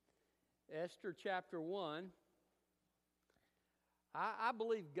Esther chapter 1. I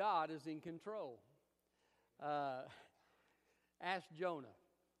believe God is in control. Ask Jonah.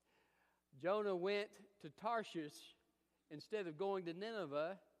 Jonah went to Tarshish instead of going to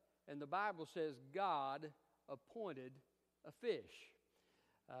Nineveh, and the Bible says God appointed a fish.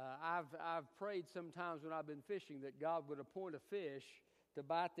 I've prayed sometimes when I've been fishing that God would appoint a fish to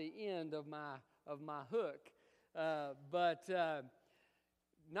bite the end of my hook. But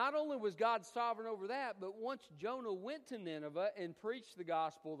not only was God sovereign over that, but once Jonah went to Nineveh and preached the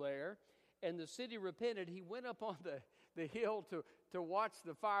gospel there, and the city repented, he went up on the hill to watch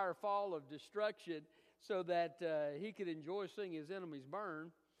the fire fall of destruction so that he could enjoy seeing his enemies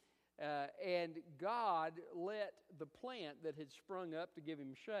burn. And God let the plant that had sprung up to give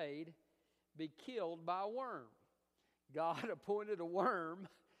him shade be killed by a worm. God appointed a worm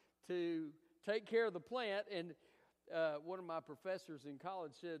to take care of the plant, and one of my professors in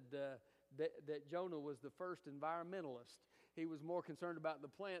college said that Jonah was the first environmentalist. He was more concerned about the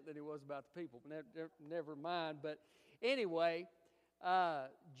plant than he was about the people. Never mind. But anyway,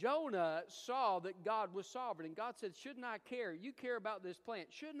 Jonah saw that God was sovereign, and God said, shouldn't I care? You care about this plant.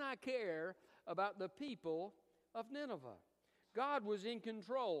 Shouldn't I care about the people of Nineveh? God was in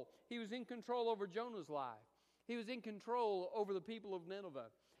control. He was in control over Jonah's life. He was in control over the people of Nineveh.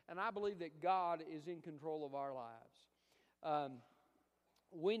 And I believe that God is in control of our lives.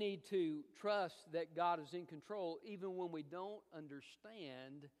 We need to trust that God is in control even when we don't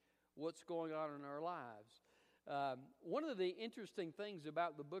understand what's going on in our lives. One of the interesting things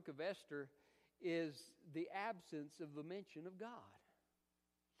about the book of Esther is the absence of the mention of God.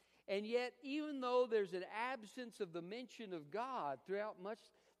 And yet, even though there's an absence of the mention of God throughout much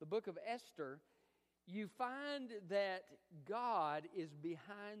the book of Esther, you find that God is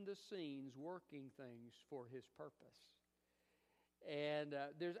behind the scenes working things for His purpose. And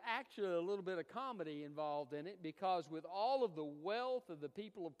there's actually a little bit of comedy involved in it, because with all of the wealth of the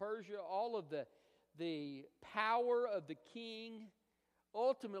people of Persia, all of the power of the king,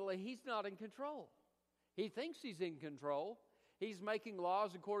 ultimately he's not in control. He thinks he's in control. He's making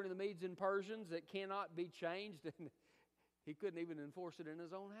laws according to the Medes and Persians that cannot be changed, and he couldn't even enforce it in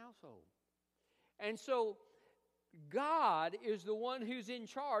his own household. And so God is the one who's in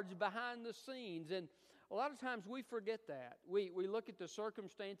charge behind the scenes. And a lot of times we forget that. We look at the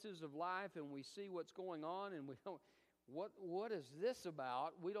circumstances of life and we see what's going on, and we don't, what is this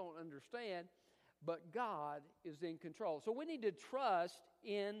about? We don't understand. But God is in control. So we need to trust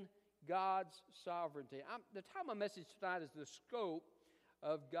in God's sovereignty. The title of my message tonight is the scope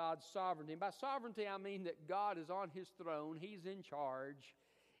of God's sovereignty. And by sovereignty, I mean that God is on His throne. He's in charge.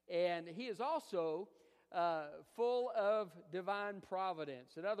 And He is also full of divine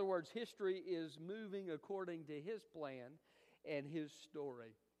providence. In other words, history is moving according to His plan and His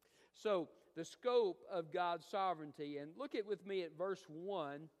story. So, the scope of God's sovereignty. And look at with me at verse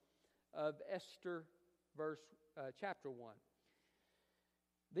 1 of Esther, chapter 1.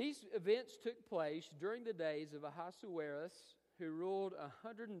 These events took place during the days of Ahasuerus, who ruled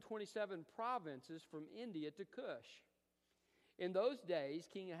 127 provinces from India to Cush. In those days,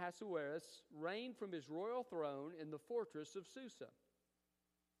 King Ahasuerus reigned from his royal throne in the fortress of Susa.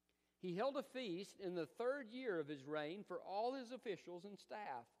 He held a feast in the 3rd year of his reign for all his officials and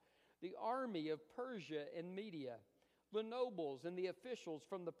staff, the army of Persia and Media, the nobles and the officials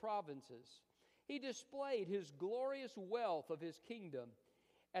from the provinces. He displayed his glorious wealth of his kingdom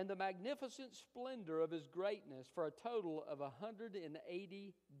and the magnificent splendor of his greatness for a total of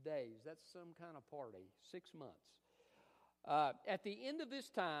 180 days. That's some kind of party, 6 months. At the end of this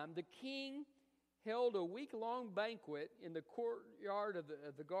time, the king held a week-long banquet in the courtyard of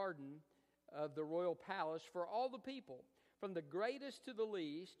the garden of the royal palace for all the people, from the greatest to the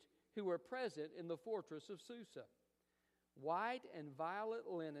least, who were present in the fortress of Susa. White and violet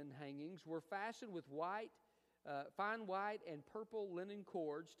linen hangings were fastened with fine white and purple linen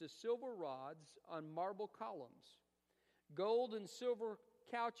cords to silver rods on marble columns. Gold and silver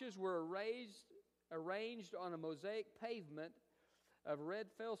couches were arranged on a mosaic pavement of red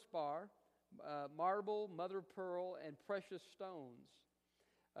feldspar, marble, mother of pearl, and precious stones.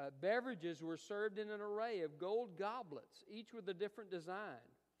 Beverages were served in an array of gold goblets, each with a different design.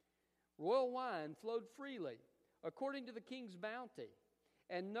 Royal wine flowed freely, according to the king's bounty,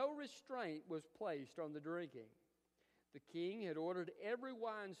 and no restraint was placed on the drinking. The king had ordered every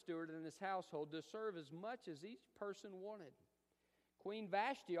wine steward in his household to serve as much as each person wanted. Queen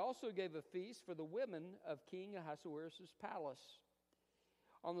Vashti also gave a feast for the women of King Ahasuerus' palace.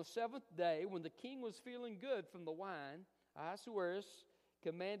 On the 7th day, when the king was feeling good from the wine, Ahasuerus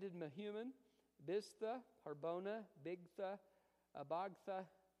commanded Mehuman, Biztha, Harbona, Bigtha, Abagtha,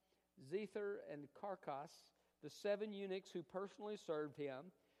 Zethar, and Carcas, the 7 eunuchs who personally served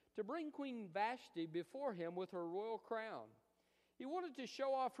him, to bring Queen Vashti before him with her royal crown. He wanted to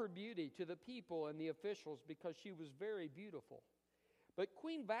show off her beauty to the people and the officials because she was very beautiful. But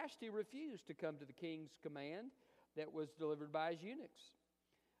Queen Vashti refused to come to the king's command that was delivered by his eunuchs.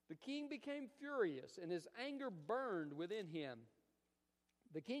 The king became furious, and his anger burned within him.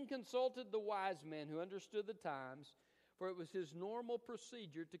 The king consulted the wise men who understood the times, for it was his normal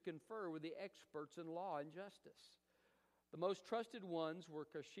procedure to confer with the experts in law and justice. The most trusted ones were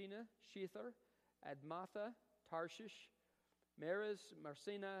Karshina, Shethar, Admatha, Tarshish, Meres,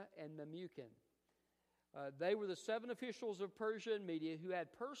 Marsina, and Memucan. They were the 7 officials of Persia and Media who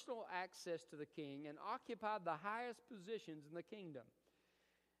had personal access to the king and occupied the highest positions in the kingdom.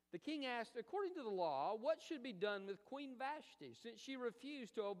 The king asked, according to the law, what should be done with Queen Vashti, since she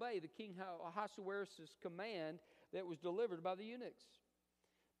refused to obey the king Ahasuerus' command that was delivered by the eunuchs?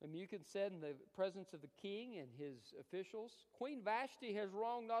 Memucan said in the presence of the king and his officials, Queen Vashti has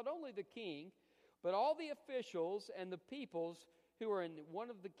wronged not only the king, but all the officials and the peoples who are in one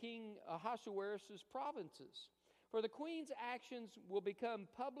of the king Ahasuerus' provinces. For the queen's actions will become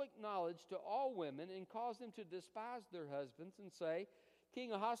public knowledge to all women and cause them to despise their husbands and say,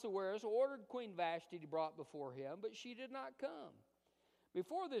 King Ahasuerus ordered Queen Vashti to be brought before him, but she did not come.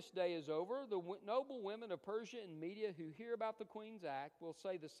 Before this day is over, the noble women of Persia and Media who hear about the queen's act will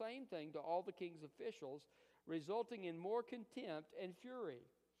say the same thing to all the king's officials, resulting in more contempt and fury.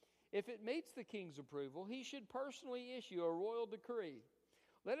 If it meets the king's approval, he should personally issue a royal decree.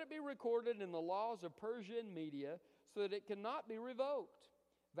 Let it be recorded in the laws of Persia and Media so that it cannot be revoked.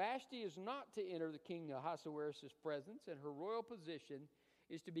 Vashti is not to enter the king Ahasuerus' presence, and her royal position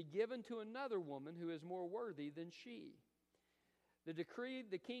is to be given to another woman who is more worthy than she. The decree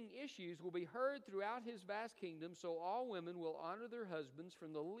the king issues will be heard throughout his vast kingdom, so all women will honor their husbands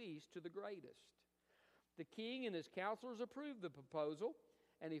from the least to the greatest. The king and his counselors approved the proposal,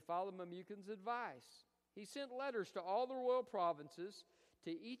 and he followed Memucan's advice. He sent letters to all the royal provinces,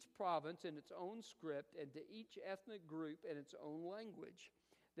 to each province in its own script, and to each ethnic group in its own language,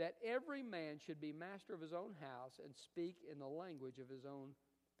 that every man should be master of his own house and speak in the language of his own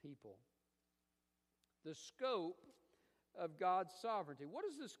people. The scope of God's sovereignty. What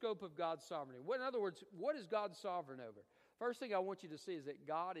is the scope of God's sovereignty? In other words, what is God sovereign over? First thing I want you to see is that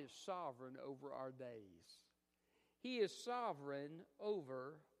God is sovereign over our days. He is sovereign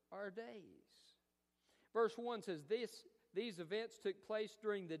over our days. Verse 1 says, these events took place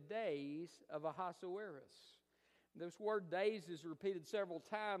during the days of Ahasuerus. This word days is repeated several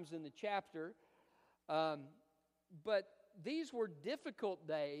times in the chapter. But these were difficult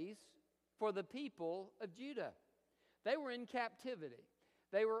days for the people of Judah. They were in captivity.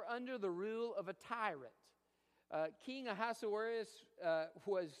 They were under the rule of a tyrant. King Ahasuerus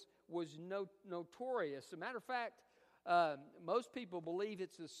was notorious. As a matter of fact, most people believe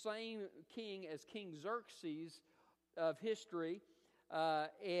it's the same king as King Xerxes of history,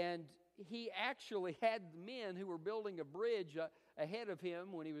 and he actually had men who were building a bridge ahead of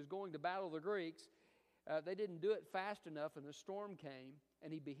him when he was going to battle the Greeks. They didn't do it fast enough, and a storm came,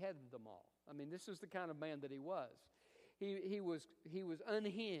 and he beheaded them all. I mean, this is the kind of man that he was. He was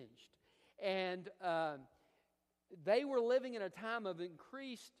unhinged, and they were living in a time of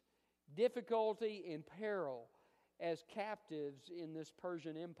increased difficulty and peril as captives in this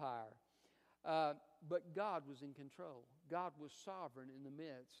Persian Empire. But God was in control. God was sovereign in the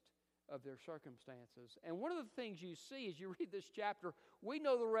midst of their circumstances. And one of the things you see as you read this chapter, we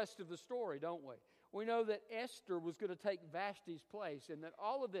know the rest of the story, don't we? We know that Esther was going to take Vashti's place, and that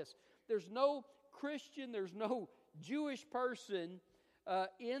all of this, there's no Christian, there's no Jewish person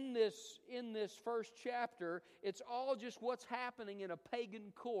in this first chapter. It's all just what's happening in a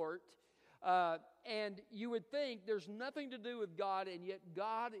pagan court. And you would think there's nothing to do with God, and yet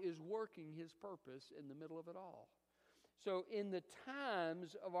God is working His purpose in the middle of it all. So in the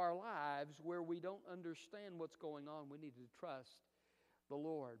times of our lives where we don't understand what's going on, we need to trust the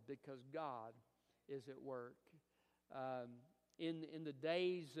Lord, because God is at work. In the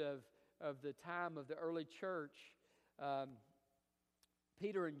days of the time of the early church,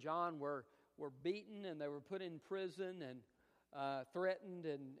 Peter and John were beaten, and they were put in prison and threatened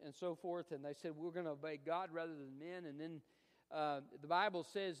and so forth, and they said, we're going to obey God rather than men. And then the Bible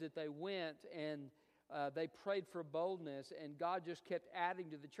says that they went and they prayed for boldness, and God just kept adding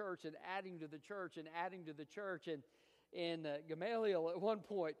to the church and adding to the church and adding to the church. And Gamaliel at one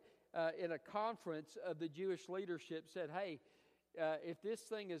point in a conference of the Jewish leadership said, hey, if this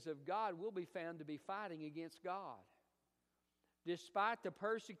thing is of God, we'll be found to be fighting against God. Despite the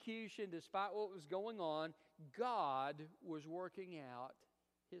persecution, despite what was going on, God was working out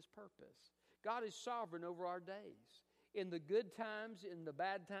His purpose. God is sovereign over our days. In the good times, in the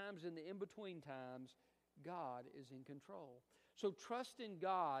bad times, in the in-between times, God is in control. So trust in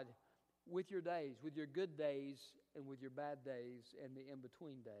God with your days, with your good days and with your bad days and the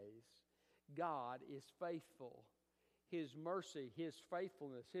in-between days. God is faithful. His mercy, His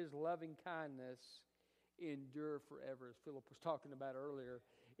faithfulness, His loving kindness endure forever, as Philip was talking about earlier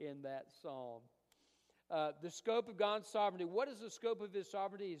in that psalm. The scope of God's sovereignty. What is the scope of His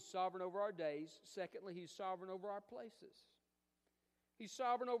sovereignty? He's sovereign over our days. Secondly, He's sovereign over our places. He's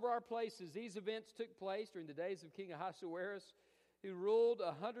sovereign over our places. These events took place during the days of King Ahasuerus, who ruled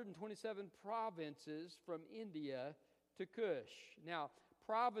 127 provinces from India to Cush. Now,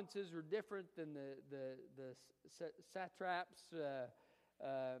 provinces are different than the satraps, the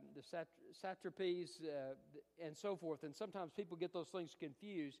satrapies, and so forth. And sometimes people get those things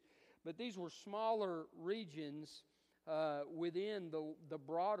confused. But these were smaller regions within the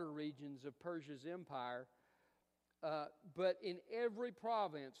broader regions of Persia's empire. But in every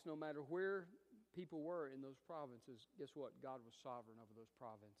province, no matter where people were in those provinces, guess what? God was sovereign over those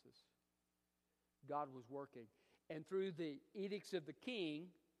provinces. God was working. And through the edicts of the king,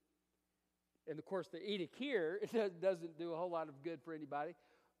 and of course the edict here doesn't do a whole lot of good for anybody,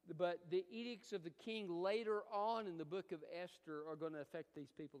 but the edicts of the king later on in the book of Esther are going to affect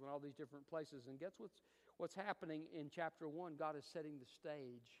these people in all these different places. And guess what's happening in chapter 1? God is setting the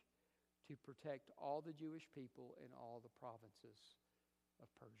stage to protect all the Jewish people in all the provinces of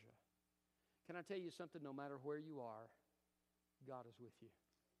Persia. Can I tell you something? No matter where you are, God is with you.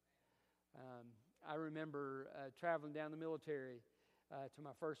 I remember traveling down the military to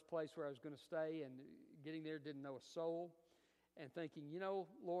my first place where I was going to stay, and getting there, didn't know a soul, and thinking,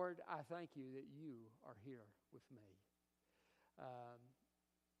 Lord, I thank you that you are here with me.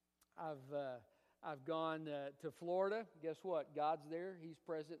 I've gone to Florida. Guess what? God's there. He's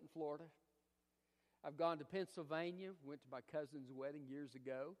present in Florida. I've gone to Pennsylvania. Went to my cousin's wedding years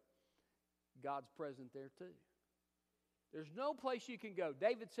ago. God's present there too. There's no place you can go.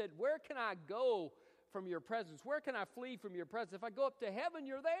 David said, where can I go from your presence? Where can I flee from your presence? If I go up to heaven,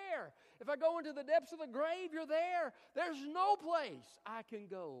 you're there. If I go into the depths of the grave, you're there. There's no place I can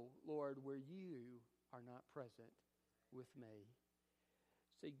go, Lord, where you are not present with me.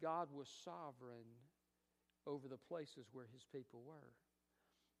 See, God was sovereign over the places where His people were.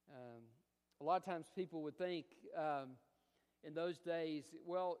 A lot of times people would think in those days,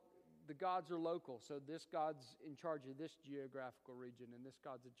 well, the gods are local, so this God's in charge of this geographical region, and this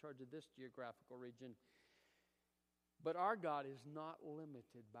God's in charge of this geographical region. But our God is not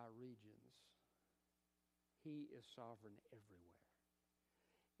limited by regions. He is sovereign everywhere.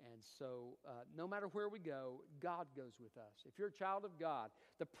 And so no matter where we go, God goes with us. If you're a child of God,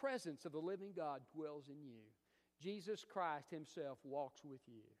 the presence of the living God dwells in you. Jesus Christ Himself walks with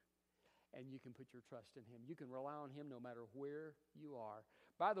you, and you can put your trust in Him. You can rely on Him no matter where you are.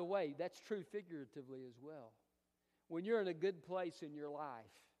 By the way, that's true figuratively as well. When you're in a good place in your life,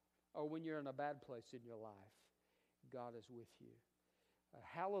 or when you're in a bad place in your life, God is with you.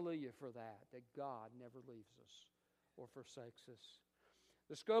 Hallelujah for that God never leaves us or forsakes us.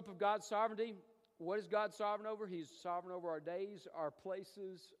 The scope of God's sovereignty, what is God sovereign over? He's sovereign over our days, our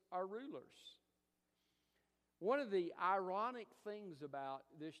places, our rulers. One of the ironic things about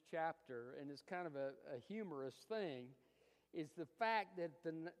this chapter, and it's kind of a humorous thing, is the fact that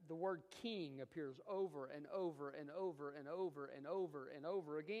the word king appears over and over and over and over and over and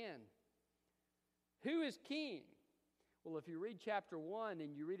over again. Who is king? Well, if you read chapter 1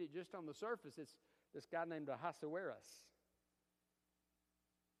 and you read it just on the surface, it's this guy named Ahasuerus.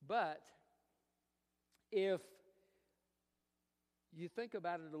 But if you think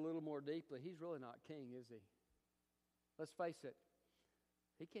about it a little more deeply, he's really not king, is he? Let's face it,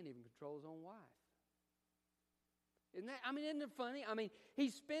 he can't even control his own wife. Isn't it funny?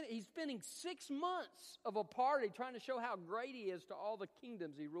 He's spending 6 months of a party trying to show how great he is to all the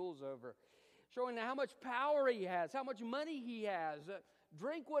kingdoms he rules over, showing how much power he has, how much money he has.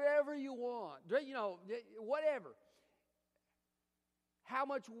 Drink whatever you want, whatever. How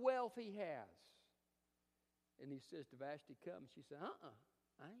much wealth he has. And he says to Vashti, come. She said,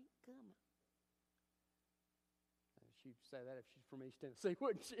 I ain't coming. She'd say that if she's from East Tennessee,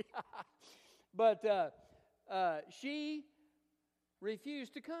 wouldn't she? But she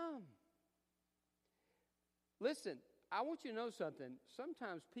refused to come. Listen, I want you to know something.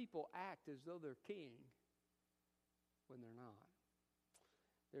 Sometimes people act as though they're king when they're not.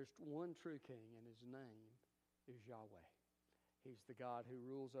 There's one true king, and His name is Yahweh. He's the God who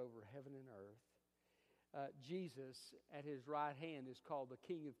rules over heaven and earth. Jesus, at His right hand, is called the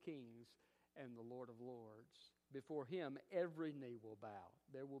King of Kings and the Lord of Lords. Before him, every knee will bow.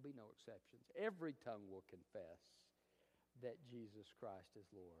 There will be no exceptions. Every tongue will confess that Jesus Christ is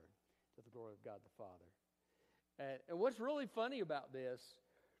Lord, to the glory of God the Father. And what's really funny about this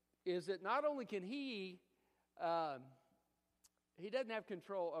is that not only can he doesn't have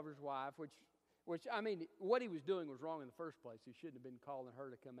control of his wife, which I mean, what he was doing was wrong in the first place. He shouldn't have been calling her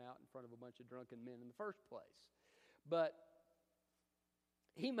to come out in front of a bunch of drunken men in the first place. But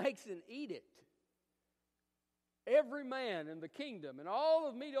he makes an edict. Every man in the kingdom and all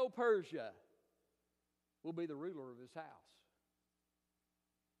of Medo-Persia will be the ruler of his house.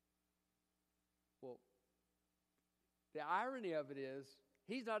 Well, the irony of it is,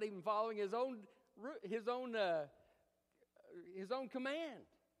 he's not even following his own command.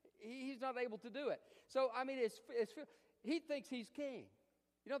 He's not able to do it. So, I mean, he thinks he's king.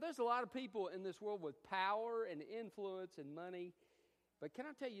 You know, there's a lot of people in this world with power and influence and money. But can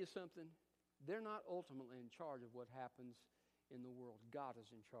I tell you something? They're not ultimately in charge of what happens in the world. God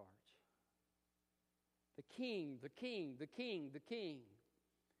is in charge. The king, the king, the king, the king.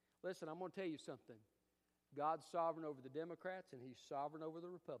 Listen, I'm going to tell you something. God's sovereign over the Democrats and he's sovereign over the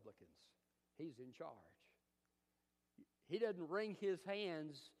Republicans. He's in charge. He doesn't wring his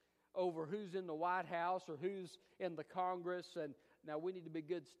hands over who's in the White House or who's in the Congress. And now we need to be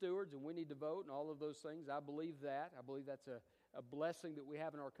good stewards and we need to vote and all of those things. I believe that. I believe that's a blessing that we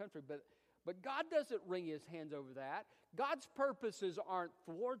have in our country. But God doesn't wring his hands over that. God's purposes aren't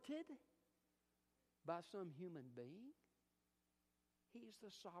thwarted by some human being. He's the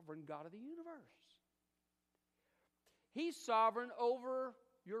sovereign God of the universe. He's sovereign over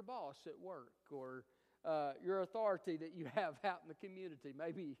your boss at work or your authority that you have out in the community.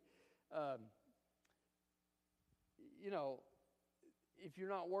 Maybe, if you're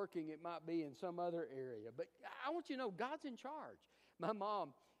not working, it might be in some other area. But I want you to know, God's in charge. My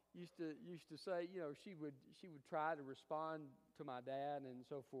mom used to say, she would try to respond to my dad and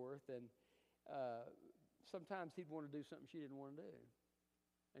so forth, and sometimes he'd want to do something she didn't want to do,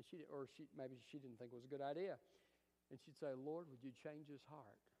 and maybe she didn't think it was a good idea, and she'd say, "Lord, would you change his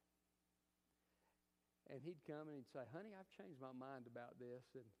heart?" And he'd come and he'd say, "Honey, I've changed my mind about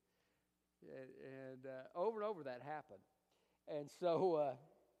this," and over and over that happened, and so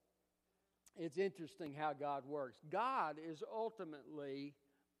it's interesting how God works. God is ultimately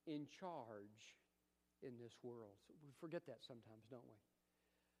in charge in this world. So we forget that sometimes, don't we?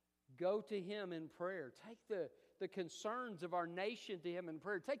 Go to him in prayer. Take the concerns of our nation to him in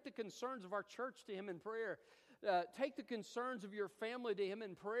prayer. Take the concerns of our church to him in prayer. Take the concerns of your family to him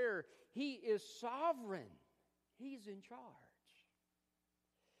in prayer. He is sovereign. He's in charge.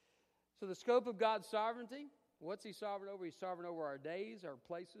 So the scope of God's sovereignty, what's he sovereign over? He's sovereign over our days, our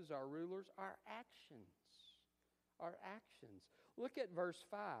places, our rulers, our actions. Our actions. Look at verse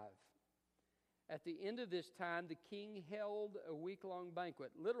 5. At the end of this time, the king held a week-long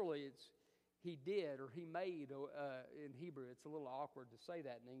banquet. Literally, it's he did or he made in Hebrew. It's a little awkward to say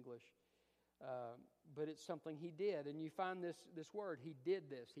that in English. But it's something he did. And you find this word, he did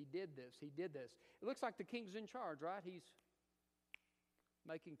this, he did this, he did this. It looks like the king's in charge, right? He's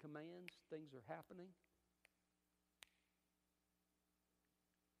making commands. Things are happening.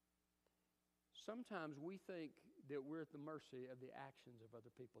 Sometimes we think that we're at the mercy of the actions of other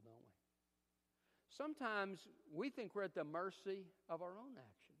people, don't we? Sometimes we think we're at the mercy of our own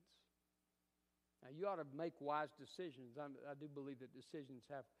actions. Now, you ought to make wise decisions. I do believe that decisions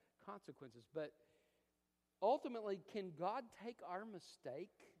have consequences. But ultimately, can God take our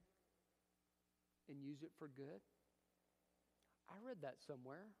mistake and use it for good? I read that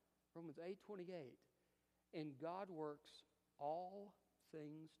somewhere. Romans 8:28. And God works all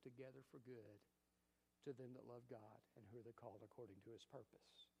things together for good to them that love God and who are called according to his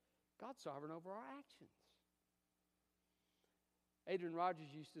purpose. God's sovereign over our actions. Adrian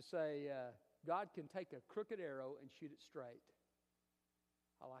Rogers used to say, God can take a crooked arrow and shoot it straight.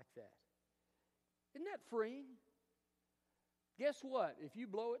 I like that. Isn't that freeing? Guess what? If you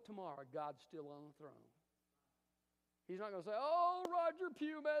blow it tomorrow, God's still on the throne. He's not going to say, "Oh, Roger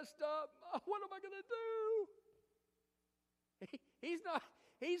Pugh messed up. What am I going to do?" He's not.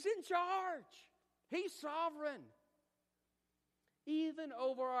 He's in charge. He's sovereign. Even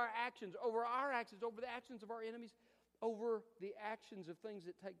over our actions, over the actions of our enemies, over the actions of things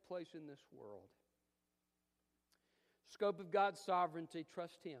that take place in this world. Scope of God's sovereignty,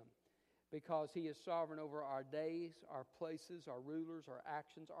 trust him, because he is sovereign over our days, our places, our rulers, our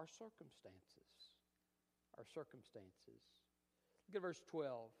actions, our circumstances. Our circumstances. Look at verse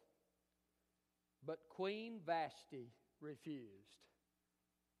 12. But Queen Vashti refused.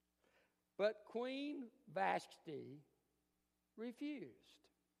 But Queen Vashti refused.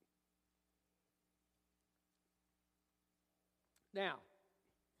 Now,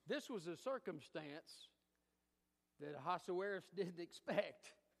 this was a circumstance that Ahasuerus didn't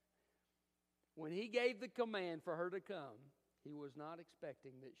expect. When he gave the command for her to come, he was not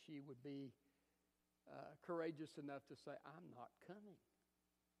expecting that she would be courageous enough to say, I'm not coming.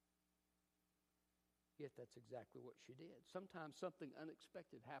 Yet that's exactly what she did. Sometimes something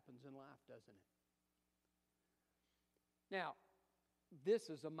unexpected happens in life, doesn't it? Now, this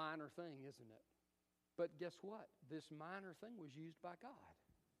is a minor thing, isn't it? But guess what? This minor thing was used by God.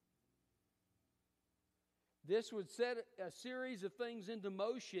 This would set a series of things into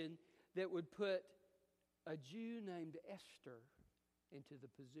motion that would put a Jew named Esther into the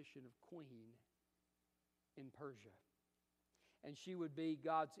position of queen in Persia. And she would be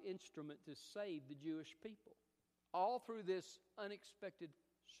God's instrument to save the Jewish people, all through this unexpected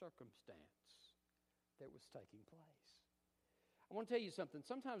circumstance that was taking place. I want to tell you something.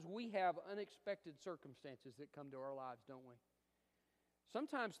 Sometimes we have unexpected circumstances that come to our lives, don't we?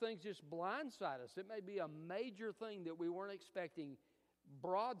 Sometimes things just blindside us. It may be a major thing that we weren't expecting,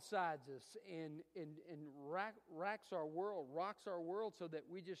 broadsides us and rocks our world so that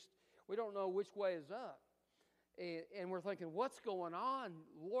we don't know which way is up. And we're thinking, what's going on?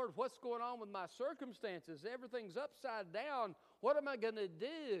 Lord, what's going on with my circumstances? Everything's upside down. What am I going to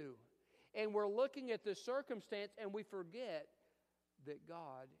do? And we're looking at this circumstance and we forget that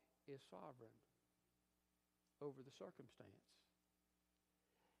God is sovereign over the circumstance.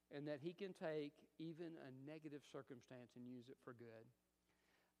 And that He can take even a negative circumstance and use it for good.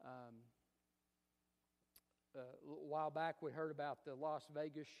 A while back we heard about the Las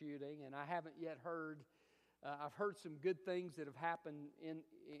Vegas shooting, and I haven't yet heard, I've heard some good things that have happened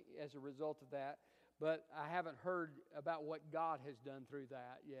as a result of that, but I haven't heard about what God has done through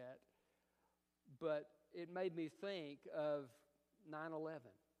that yet. But it made me think of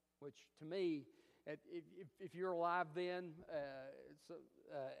 9/11, which to me, if you're alive then,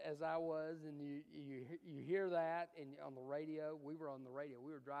 as I was, and you hear that, and on the radio, we were on the radio.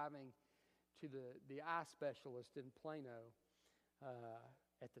 We were driving to the eye specialist in Plano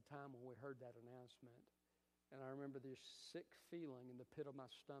at the time when we heard that announcement. And I remember this sick feeling in the pit of my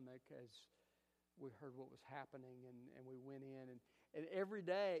stomach as we heard what was happening, and we went in. And every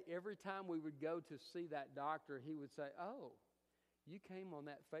day, every time we would go to see that doctor, he would say, "Oh, you came on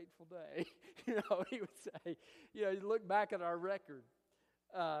that fateful day." He would say, you look back at our record.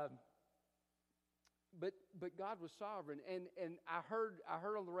 But God was sovereign, and I heard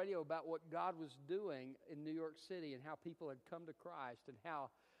on the radio about what God was doing in New York City and how people had come to Christ and how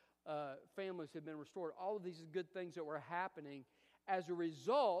families had been restored. All of these good things that were happening as a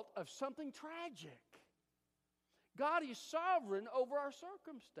result of something tragic. God is sovereign over our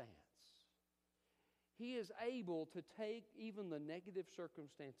circumstance. He is able to take even the negative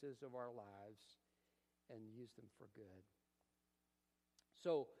circumstances of our lives and use them for good.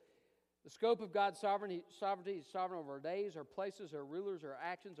 So, the scope of God's sovereignty is sovereign over our days, our places, our rulers, our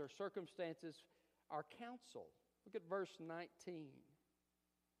actions, our circumstances, our counsel. Look at verse 19.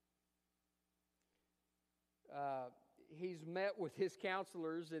 He's met with his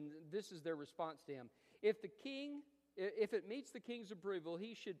counselors, and this is their response to him. If it meets the king's approval,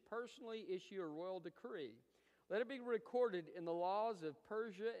 he should personally issue a royal decree. Let it be recorded in the laws of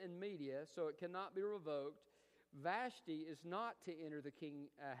Persia and Media, so it cannot be revoked. Vashti is not to enter the king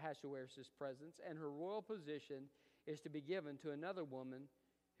Ahasuerus' presence, and her royal position is to be given to another woman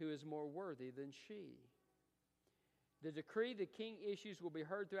who is more worthy than she. The decree the king issues will be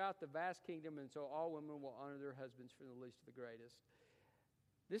heard throughout the vast kingdom, and so all women will honor their husbands from the least to the greatest.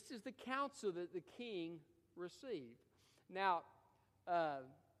 This is the counsel that the king received. Now,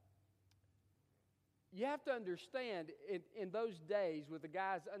 you have to understand, in those days, with a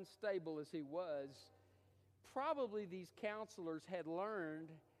guy as unstable as he was, probably these counselors had learned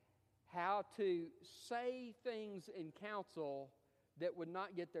how to say things in counsel that would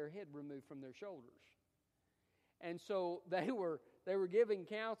not get their head removed from their shoulders. And so they were giving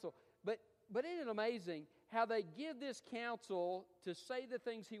counsel. But isn't it amazing how they give this counsel to say the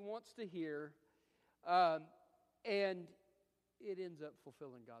things he wants to hear, and it ends up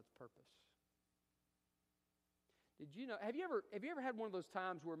fulfilling God's purpose? Did you know? Have you ever had one of those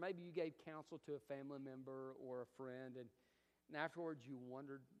times where maybe you gave counsel to a family member or a friend, and afterwards you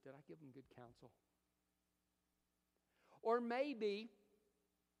wondered, did I give them good counsel? Or maybe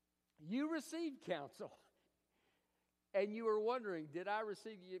you received counsel, and you were wondering, did I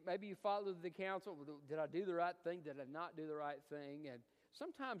receive? Maybe you followed the counsel. Did I do the right thing? Did I not do the right thing? And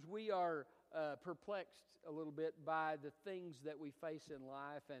sometimes we are perplexed a little bit by the things that we face in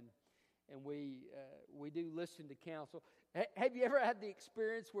life, and we do listen to counsel. Have you ever had the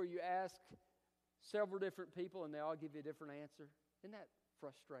experience where you ask several different people and they all give you a different answer? Isn't that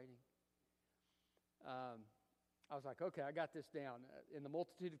frustrating? I was like, okay, I got this down. In the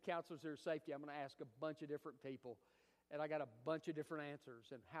multitude of counselors there is safety, I'm going to ask a bunch of different people. And I got a bunch of different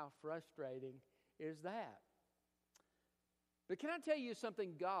answers. And how frustrating is that? But can I tell you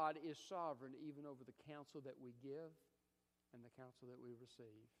something? God is sovereign even over the counsel that we give and the counsel that we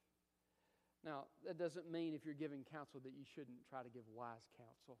receive. Now, that doesn't mean if you're giving counsel that you shouldn't try to give wise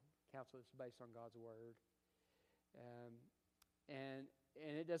counsel. Counsel that's based on God's Word.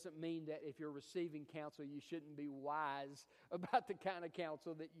 And it doesn't mean that if you're receiving counsel, you shouldn't be wise about the kind of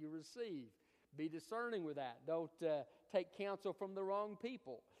counsel that you receive. Be discerning with that. Don't take counsel from the wrong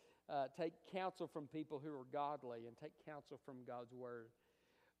people. Take counsel from people who are godly and take counsel from God's Word.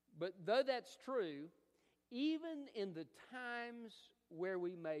 But though that's true, even in the times where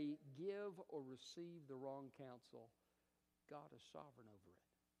we may give or receive the wrong counsel, God is sovereign over it.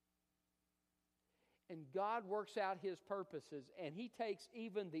 And God works out His purposes, and He takes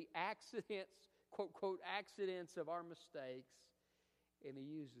even the accidents, quote, quote, accidents of our mistakes, and He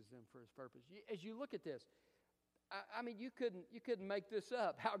uses them for His purpose. As you look at this, I mean, you couldn't make this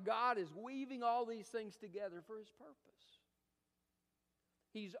up, how God is weaving all these things together for His purpose.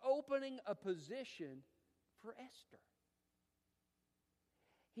 He's opening a position for Esther.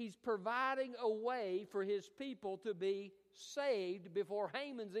 He's providing a way for His people to be saved before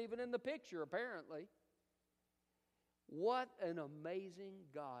Haman's even in the picture, apparently. What an amazing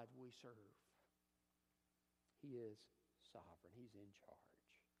God we serve. He is sovereign. He's in charge.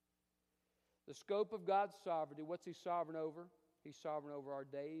 The scope of God's sovereignty, what's He sovereign over? He's sovereign over our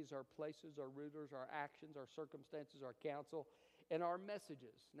days, our places, our rulers, our actions, our circumstances, our counsel, and our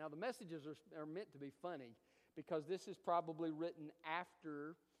messages. Now, the messages are meant to be funny because this is probably written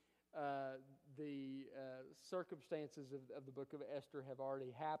after the circumstances of the book of Esther have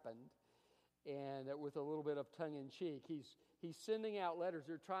already happened, and with a little bit of tongue-in-cheek. He's sending out letters.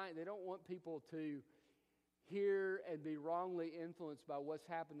 They don't want people to hear and be wrongly influenced by what's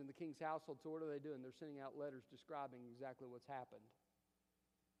happened in the king's household. So what are they doing? They're sending out letters describing exactly what's happened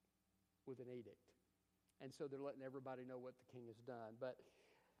with an edict. And so they're letting everybody know what the king has done. But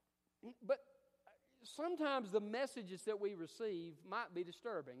sometimes the messages that we receive might be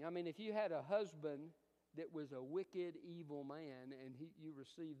disturbing. I mean, if you had a husband that was a wicked, evil man, and you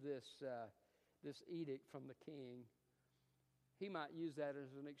received this edict from the king, he might use that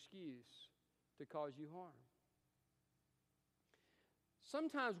as an excuse to cause you harm.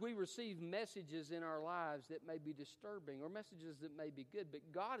 Sometimes we receive messages in our lives that may be disturbing or messages that may be good, but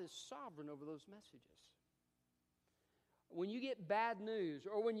God is sovereign over those messages. When you get bad news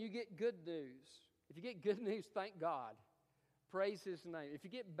or when you get good news, if you get good news, thank God. Praise His name. If you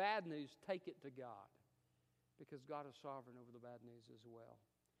get bad news, take it to God, because God is sovereign over the bad news as well.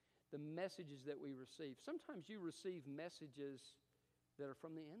 The messages that we receive. Sometimes you receive messages that are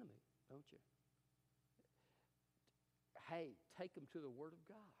from the enemy, don't you? Hey, take them to the Word of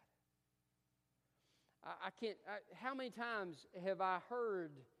God. How many times have I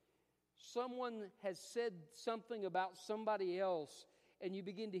heard someone has said something about somebody else, and you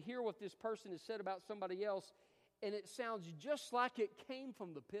begin to hear what this person has said about somebody else, and it sounds just like it came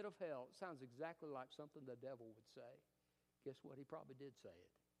from the pit of hell. It sounds exactly like something the devil would say. Guess what? He probably did say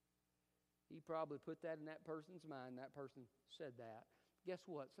it. He probably put that in that person's mind. That person said that. Guess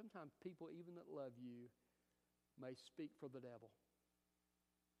what? Sometimes people, even that love you, may speak for the devil.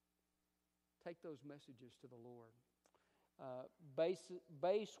 Take those messages to the Lord.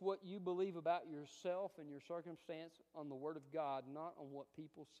 Base what you believe about yourself and your circumstance on the Word of God, not on what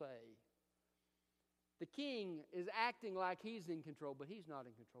people say. The king is acting like he's in control, but he's not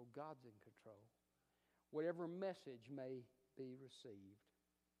in control. God's in control. Whatever message may be received.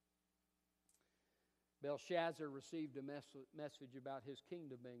 Belshazzar received a message about his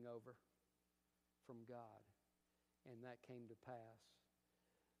kingdom being over from God, and that came to pass.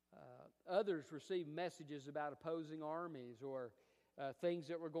 Others received messages about opposing armies or things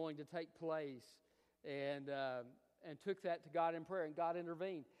that were going to take place, and took that to God in prayer, and God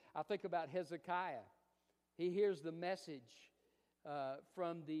intervened. I think about Hezekiah. He hears the message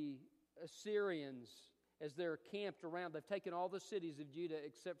from the Assyrians as they're camped around. They've taken all the cities of Judah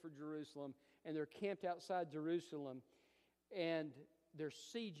except for Jerusalem, and they're camped outside Jerusalem, and they're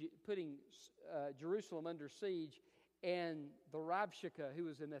putting Jerusalem under siege. And the Rabshakeh, who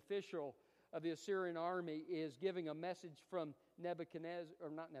is an official of the Assyrian army, is giving a message from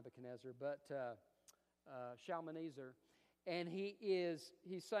Shalmaneser. And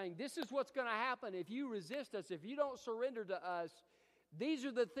he's saying, this is what's going to happen if you resist us, if you don't surrender to us. These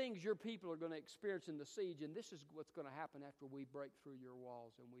are the things your people are going to experience in the siege, and this is what's going to happen after we break through your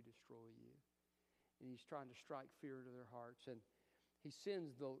walls and we destroy you. And he's trying to strike fear into their hearts. And he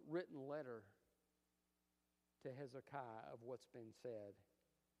sends the written letter to Hezekiah of what's been said.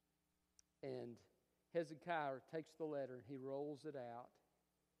 And Hezekiah takes the letter and he rolls it out.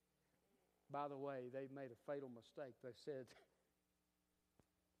 By the way, they made a fatal mistake. They said,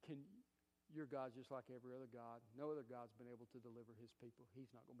 your God's just like every other God. No other God's been able to deliver his people.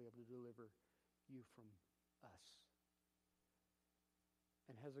 He's not going to be able to deliver you from us.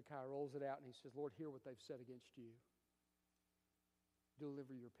 And Hezekiah rolls it out and he says, Lord, hear what they've said against you.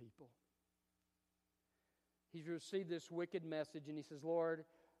 Deliver your people. He's received this wicked message and he says, Lord,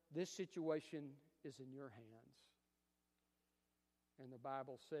 this situation is in your hands. And the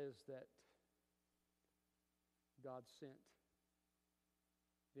Bible says that God sent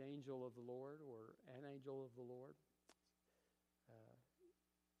the angel of the Lord, or an angel of the Lord,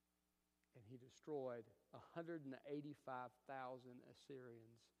 and he destroyed 185,000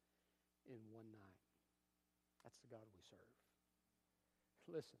 Assyrians in one night. That's the God we serve.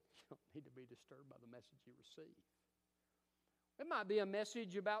 Listen, you don't need to be disturbed by the message you receive. It might be a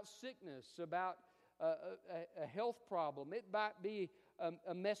message about sickness, about a health problem. It might be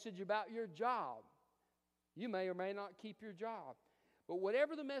a message about your job. You may or may not keep your job. But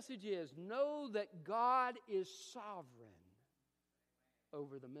whatever the message is, know that God is sovereign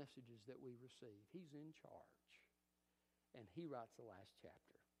over the messages that we receive. He's in charge. And He writes the last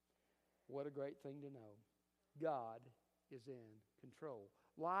chapter. What a great thing to know. God is in control.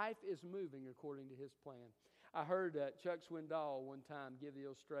 Life is moving according to His plan. I heard Chuck Swindoll one time give the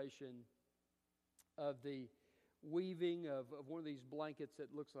illustration of the weaving of one of these blankets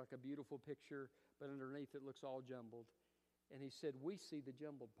that looks like a beautiful picture, but underneath it looks all jumbled. And he said, we see the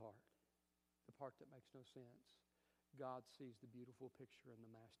jumbled part, the part that makes no sense. God sees the beautiful picture and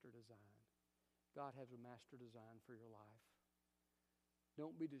the master design. God has a master design for your life.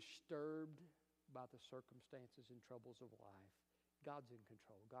 Don't be disturbed by the circumstances and troubles of life. God's in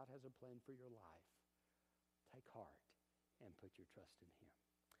control. God has a plan for your life. Take heart and put your trust in Him.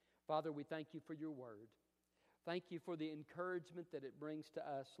 Father, we thank You for Your word. Thank You for the encouragement that it brings to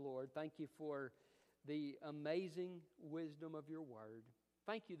us, Lord. Thank You for the amazing wisdom of Your word.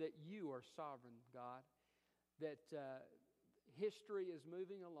 Thank You that You are sovereign, God, that history is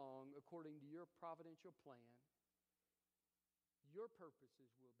moving along according to Your providential plan. Your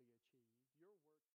purposes will be achieved.